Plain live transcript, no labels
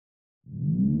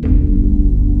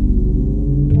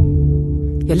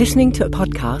You're listening to a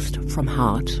podcast from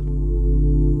Heart.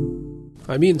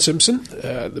 I'm Ian Simpson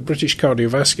at the British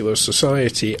Cardiovascular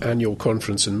Society annual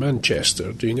conference in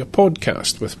Manchester, doing a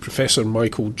podcast with Professor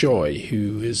Michael Joy,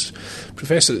 who is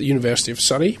Professor at the University of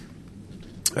Surrey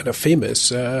and a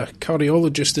famous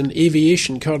cardiologist in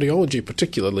aviation cardiology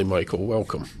particularly. Michael,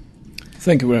 welcome.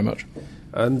 Thank you very much.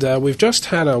 And we've just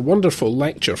had a wonderful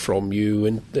lecture from you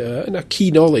in a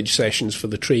key knowledge sessions for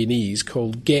the trainees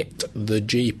called Get the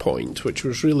J Point, which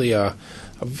was really a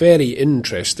very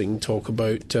interesting talk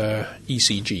about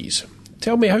ECGs.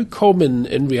 Tell me, how common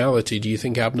in reality do you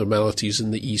think abnormalities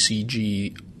in the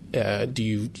ECG do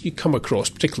you come across,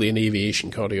 particularly in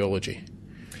aviation cardiology?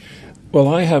 Well,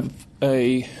 I have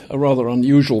a rather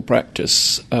unusual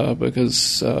practice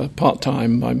because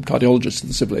part-time I'm cardiologist at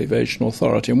the Civil Aviation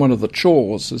Authority, and one of the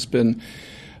chores has been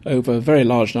over a very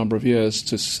large number of years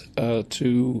to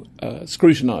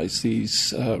scrutinise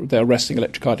these their resting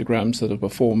electrocardiograms that are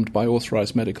performed by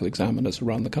authorised medical examiners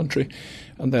around the country,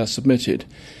 and they're submitted.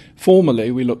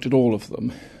 Formerly, we looked at all of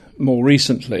them. More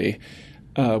recently,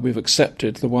 we've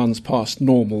accepted the ones past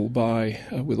normal by,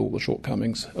 with all the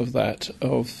shortcomings of the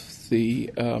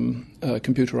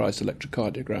computerised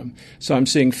electrocardiogram. So I'm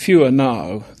seeing fewer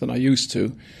now than I used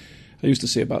to. I used to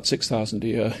see about 6,000 a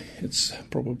year. It's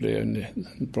probably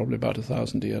about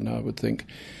 1,000 a year now, I would think.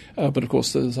 But of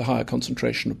course, there's a higher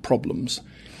concentration of problems.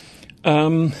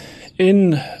 I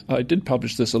did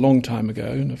publish this a long time ago,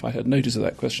 and if I had notice of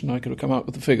that question, I could have come up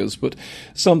with the figures. But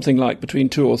something like between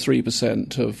 2 or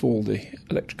 3% of all the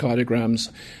electrocardiograms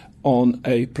on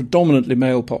a predominantly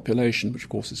male population, which of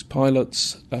course is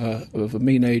pilots, of a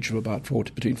mean age of about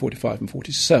between 45 and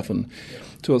 47,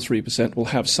 2 or 3% will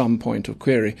have some point of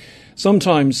query.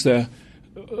 Sometimes it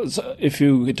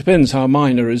depends how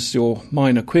minor is your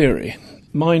minor query.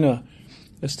 Minor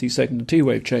ST segment and T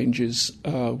wave changes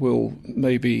will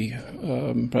maybe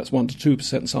perhaps 1 to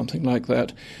 2%, something like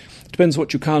that. Depends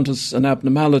what you count as an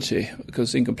abnormality,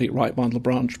 because incomplete right bundle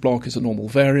branch block is a normal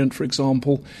variant, for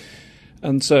example.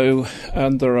 And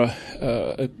there are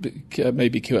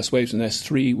maybe QS waves in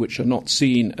S3 which are not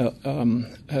seen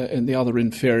in the other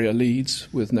inferior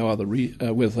leads with no other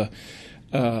with a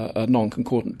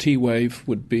non-concordant T wave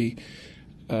would be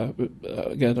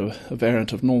again a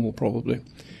variant of normal probably.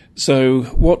 So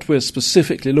what we're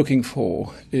specifically looking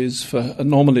for is for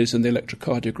anomalies in the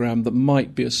electrocardiogram that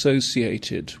might be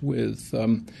associated with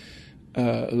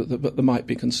that might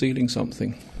be concealing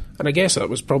something. And I guess that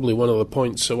was probably one of the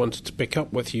points I wanted to pick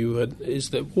up with you,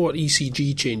 is that what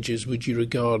ECG changes would you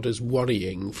regard as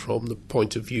worrying from the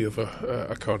point of view of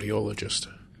a cardiologist?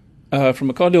 From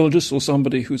a cardiologist or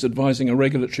somebody who's advising a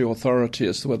regulatory authority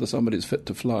as to whether somebody's fit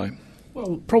to fly?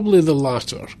 Well, probably the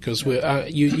latter, because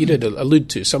you did allude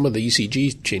to some of the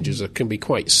ECG changes that can be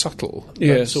quite subtle.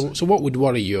 Yes. So what would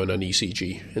worry you on an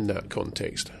ECG in that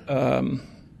context?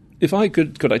 If I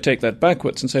could I take that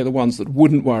backwards and say the ones that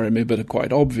wouldn't worry me but are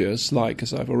quite obvious, like,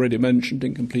 as I've already mentioned,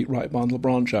 incomplete right bundle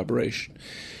branch aberration.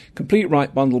 Complete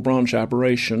right bundle branch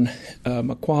aberration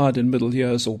acquired in middle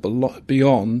years or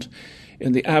beyond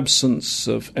in the absence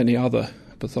of any other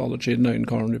pathology, known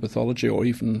coronary pathology or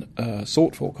even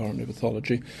sought-for coronary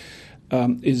pathology,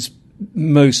 is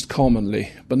most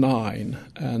commonly benign,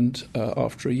 and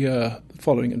after a year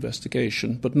following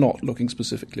investigation, but not looking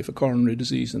specifically for coronary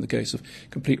disease in the case of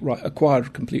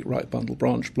acquired complete right bundle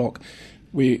branch block,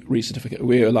 we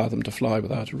allow them to fly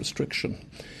without a restriction.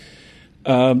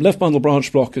 Left bundle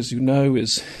branch block, as you know,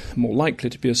 is more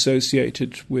likely to be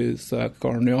associated with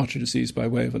coronary artery disease by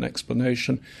way of an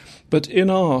explanation, but in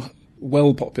our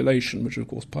well population, which of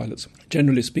course pilots,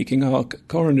 generally speaking, our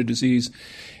coronary disease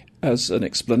as an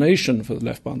explanation for the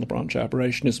left bundle branch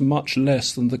aberration is much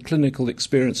less than the clinical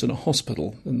experience in a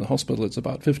hospital. In the hospital, it's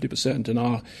about 50%. In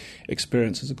our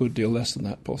experience, it's a good deal less than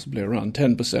that, possibly around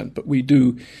 10%. But we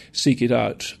do seek it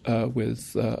out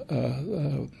with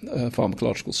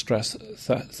pharmacological stress,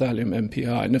 thallium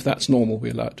MPI, and if that's normal, we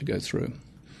allow it to go through.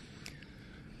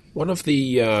 One of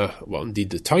the, indeed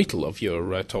the title of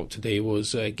your talk today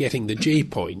was Getting the J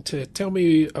Point. Tell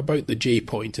me about the J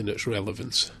Point and its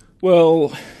relevance.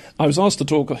 Well, I was asked to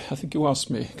talk, I think you asked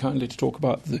me kindly to talk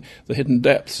about the hidden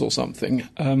depths or something.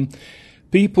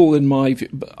 People, in my view,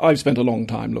 I've spent a long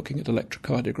time looking at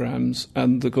electrocardiograms,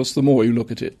 and of course the more you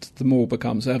look at it, the more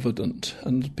becomes evident,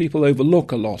 and people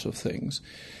overlook a lot of things.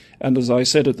 And as I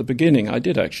said at the beginning, I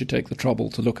did actually take the trouble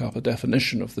to look up a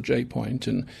definition of the J point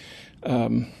in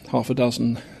half a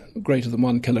dozen greater than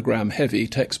 1 kilogram heavy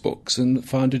textbooks, and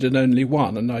found it in only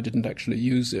one, and I didn't actually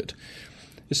use it.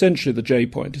 Essentially, the J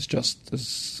point is just,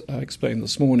 as I explained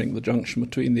this morning, the junction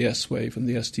between the S wave and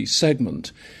the ST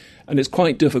segment, and it's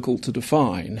quite difficult to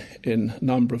define in a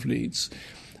number of leads.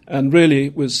 and really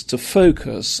it was to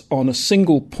focus on a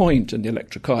single point in the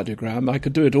electrocardiogram. I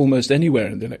could do it almost anywhere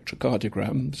in the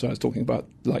electrocardiogram, so I was talking about,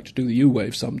 like to do the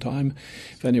U-wave sometime,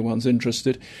 if anyone's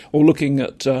interested, or looking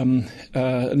at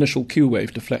initial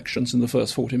Q-wave deflections in the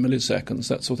first 40 milliseconds,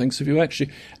 that sort of thing. So if you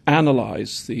actually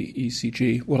analyse the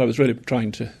ECG, what I was really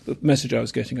the message I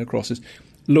was getting across is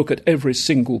look at every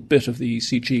single bit of the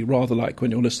ECG, rather like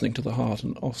when you're listening to the heart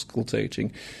and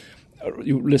auscultating.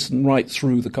 You listen right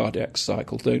through the cardiac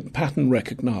cycle. Don't pattern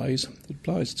recognise. It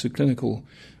applies to clinical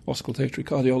auscultatory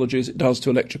cardiology as it does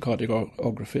to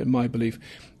electrocardiography, in my belief.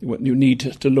 You need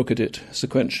to look at it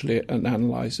sequentially and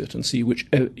analyse it and see which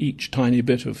each tiny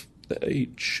bit of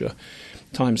each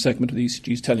time segment of the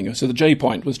ECG is telling you. So the J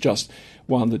point was just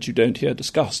one that you don't hear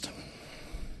discussed.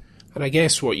 And I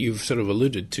guess what you've sort of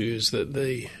alluded to is that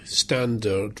the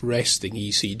standard resting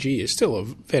ECG is still a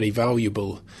very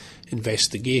valuable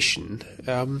investigation.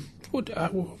 What do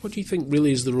you think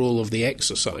really is the role of the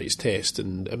exercise test?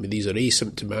 And I mean, these are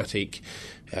asymptomatic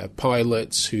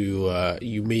pilots who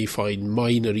you may find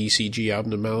minor ECG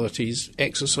abnormalities.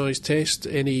 Exercise test,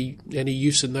 any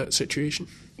use in that situation?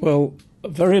 Well, a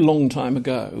very long time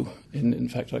ago, in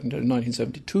fact, I can tell you, in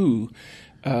 1972,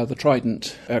 the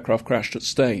Trident aircraft crashed at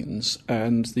Staines,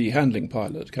 and the handling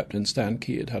pilot, Captain Stan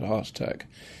Key, had a heart attack.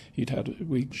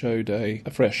 We showed a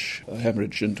fresh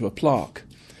hemorrhage into a plaque.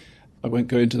 I won't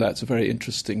go into that. It's a very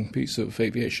interesting piece of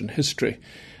aviation history.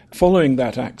 Following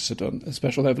that accident,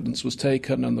 special evidence was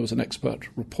taken and there was an expert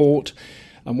report,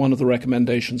 and one of the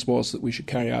recommendations was that we should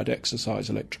carry out exercise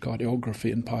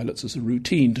electrocardiography in pilots as a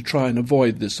routine to try and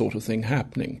avoid this sort of thing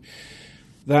happening.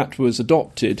 That was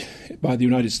adopted by the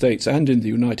United States and in the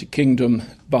United Kingdom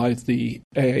by the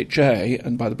AHA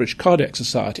and by the British Cardiac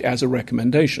Society as a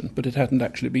recommendation, but it hadn't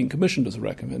actually been commissioned as a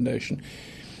recommendation.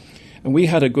 And we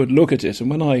had a good look at it, and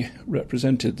when I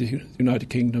represented the United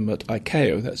Kingdom at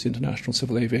ICAO, that's the International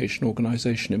Civil Aviation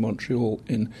Organization in Montreal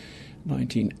in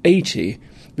 1980,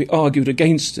 we argued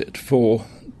against it for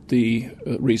the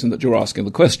reason that you're asking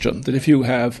the question, that if you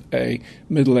have a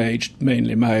middle-aged,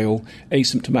 mainly male,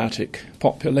 asymptomatic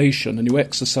population and you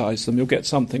exercise them, you'll get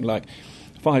something like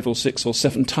 5 or 6 or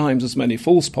 7 times as many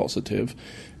false positive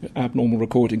abnormal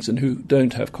recordings in who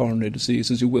don't have coronary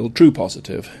disease as you will true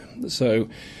positive. So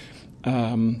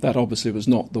that obviously was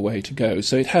not the way to go.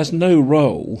 So it has no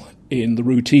role in the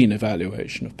routine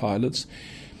evaluation of pilots.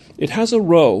 It has a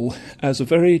role as a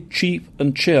very cheap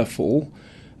and cheerful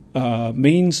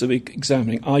means of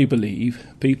examining, I believe,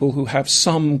 people who have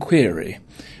some query.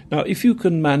 Now, if you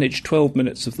can manage 12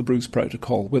 minutes of the Bruce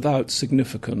protocol without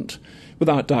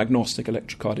diagnostic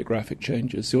electrocardiographic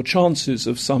changes, your chances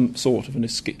of some sort of an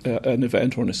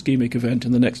event or an ischemic event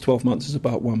in the next 12 months is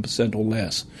about 1% or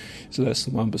less. It's less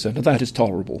than 1%, and that is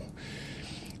tolerable.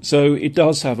 So it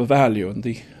does have a value, and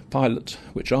the pilot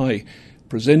which I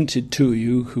presented to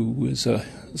you, who was a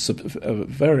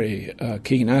very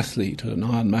keen athlete, an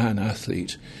Ironman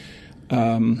athlete,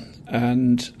 that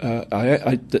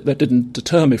didn't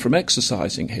deter me from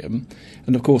exercising him.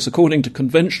 And of course, according to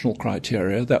conventional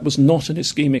criteria, that was not an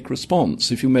ischemic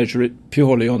response if you measure it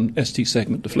purely on ST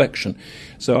segment deflection.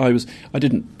 So I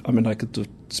could have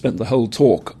spent the whole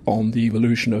talk on the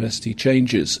evolution of ST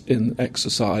changes in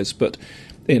exercise, but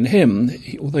in him,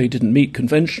 although he didn't meet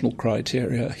conventional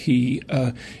criteria,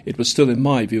 it was still, in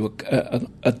my view,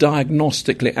 a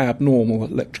diagnostically abnormal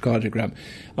electrocardiogram.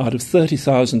 Out of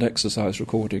 30,000 exercise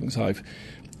recordings I've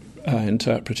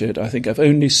interpreted, I think I've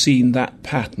only seen that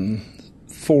pattern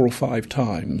 4 or 5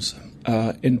 times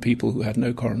in people who had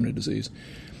no coronary disease.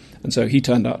 And so he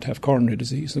turned out to have coronary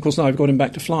disease. And of course, now I've got him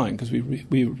back to flying because we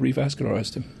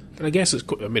revascularized him. And I guess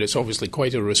it's obviously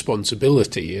quite a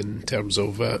responsibility in terms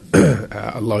of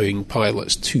allowing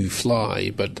pilots to fly.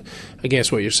 But I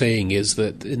guess what you're saying is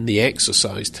that in the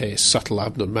exercise test, subtle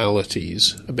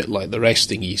abnormalities, a bit like the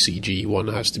resting ECG, one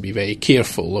has to be very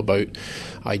careful about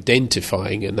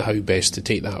identifying and how best to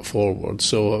take that forward.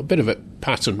 So a bit of a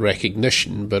pattern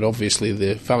recognition, but obviously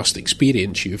the vast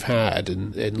experience you've had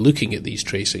in looking at these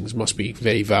tracings must be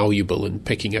very valuable in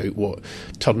picking out what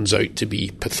turns out to be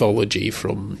pathology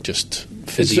from just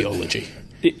physiology.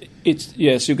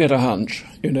 Yes, you get a hunch,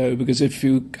 because if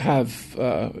you have,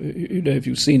 if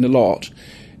you've seen a lot,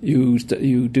 you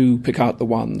do pick out the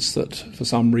ones that, for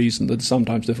some reason, that it's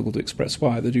sometimes difficult to express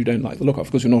why, that you don't like the look of,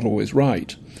 because you're not always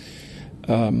right.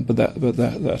 But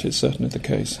that is certainly the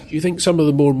case. Do you think some of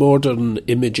the more modern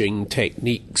imaging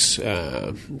techniques,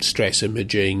 stress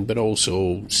imaging, but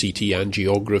also CT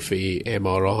angiography,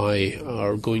 MRI,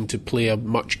 are going to play a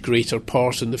much greater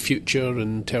part in the future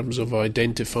in terms of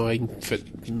identifying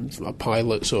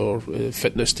pilots or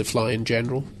fitness to fly in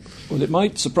general? Well, it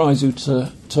might surprise you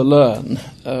to to learn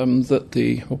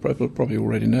that probably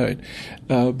already know it,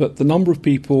 but the number of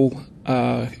people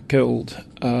killed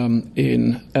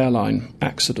in airline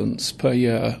accidents per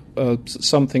year,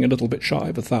 something a little bit shy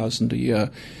of 1,000 a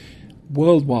year,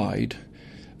 worldwide,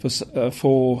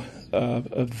 for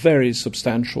a very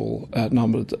substantial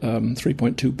number,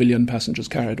 3.2 billion passengers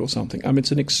carried or something. I mean,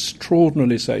 it's an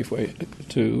extraordinarily safe way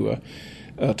to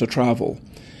travel.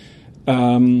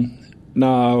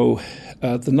 Now,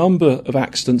 the number of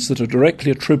accidents that are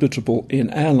directly attributable in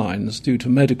airlines due to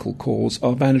medical cause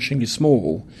are vanishingly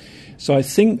small. So I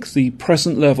think the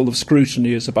present level of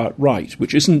scrutiny is about right,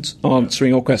 which isn't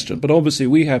answering your question. But obviously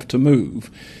we have to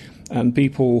move. And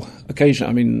people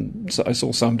occasionally, I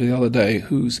saw somebody the other day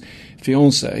whose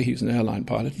fiancé, he's an airline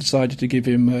pilot, decided to give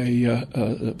him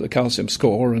a calcium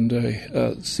score and a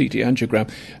CT angiogram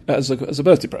as a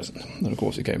birthday present. And of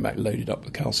course he came back loaded up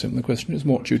with calcium. The question is,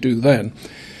 what do you do then?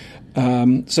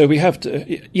 So we have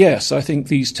to, yes, I think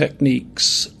these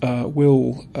techniques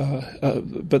will,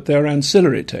 but they're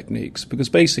ancillary techniques, because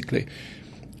basically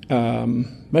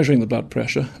measuring the blood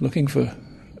pressure, looking for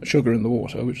sugar in the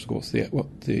water, which is of course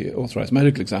what the authorised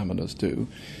medical examiners do,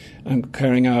 and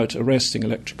carrying out a resting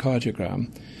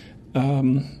electrocardiogram,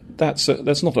 that's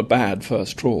not a bad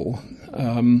first trawl.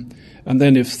 And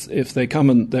then if they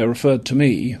come and they're referred to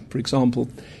me, for example,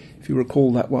 if you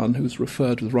recall that one who was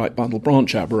referred with right bundle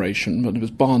branch aberration, but it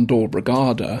was barn door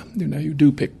brugada, you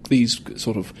do pick these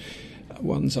sort of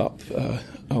ones up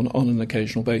on an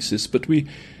occasional basis, but we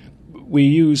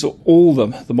use all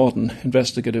the modern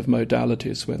investigative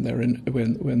modalities when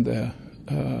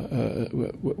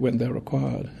they're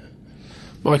required.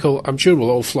 Michael, I'm sure we'll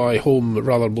all fly home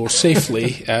rather more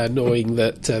safely knowing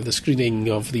that the screening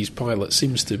of these pilots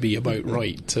seems to be about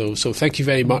right. So thank you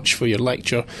very much for your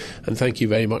lecture, and thank you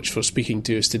very much for speaking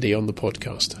to us today on the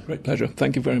podcast. Great pleasure.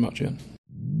 Thank you very much, Ian.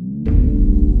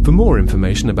 For more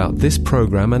information about this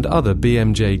programme and other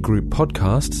BMJ Group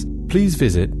podcasts, please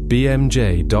visit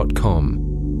bmj.com.